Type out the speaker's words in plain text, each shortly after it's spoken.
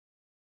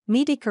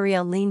Meet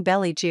Ikaria Lean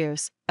Belly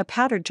Juice, a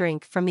powdered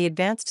drink from the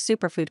Advanced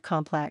Superfood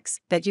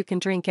Complex that you can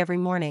drink every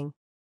morning.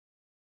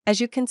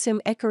 As you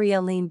consume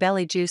Ikaria Lean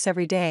Belly Juice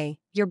every day,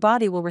 your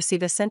body will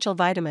receive essential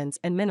vitamins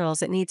and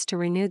minerals it needs to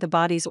renew the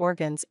body's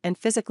organs and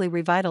physically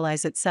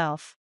revitalize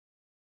itself.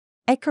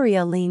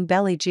 Ikaria Lean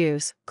Belly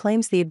Juice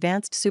claims the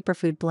Advanced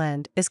Superfood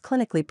blend is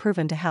clinically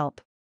proven to help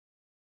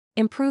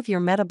improve your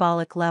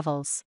metabolic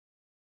levels,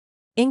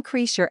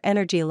 increase your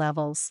energy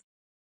levels,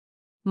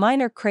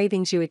 minor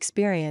cravings you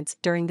experience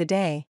during the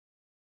day,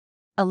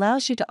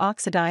 allows you to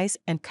oxidize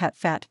and cut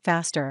fat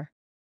faster,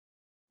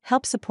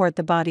 help support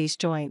the body's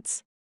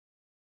joints,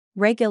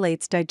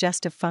 regulates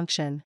digestive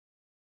function,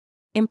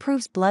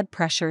 improves blood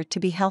pressure to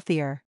be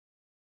healthier.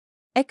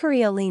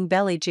 Ikaria Lean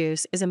Belly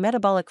Juice is a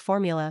metabolic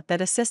formula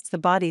that assists the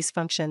body's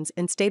functions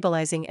in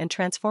stabilizing and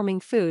transforming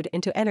food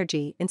into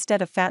energy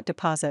instead of fat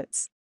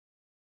deposits.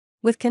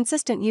 With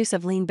consistent use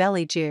of lean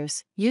belly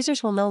juice,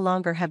 users will no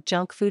longer have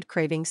junk food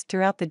cravings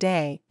throughout the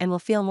day and will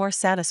feel more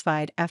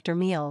satisfied after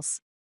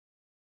meals.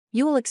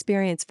 You will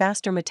experience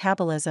faster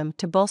metabolism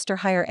to bolster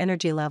higher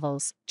energy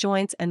levels,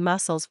 joints and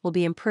muscles will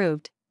be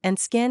improved, and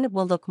skin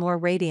will look more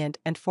radiant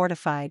and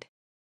fortified.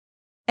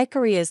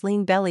 Ikaria's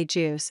Lean Belly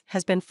Juice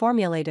has been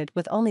formulated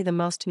with only the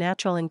most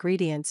natural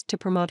ingredients to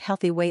promote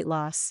healthy weight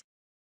loss.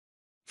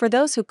 For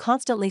those who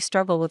constantly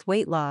struggle with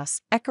weight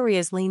loss,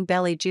 Ikaria's Lean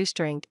Belly Juice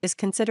drink is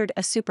considered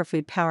a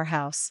superfood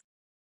powerhouse.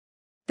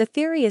 The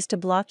theory is to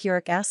block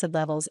uric acid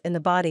levels in the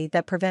body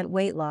that prevent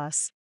weight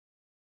loss.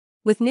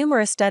 With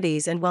numerous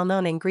studies and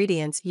well-known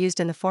ingredients used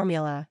in the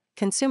formula,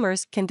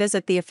 consumers can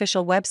visit the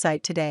official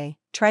website today,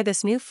 try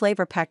this new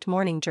flavor-packed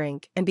morning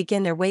drink, and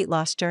begin their weight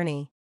loss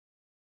journey.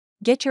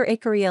 Get your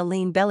Ikaria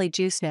Lean Belly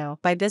Juice now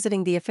by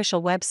visiting the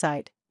official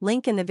website,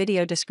 link in the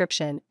video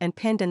description and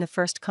pinned in the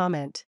first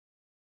comment.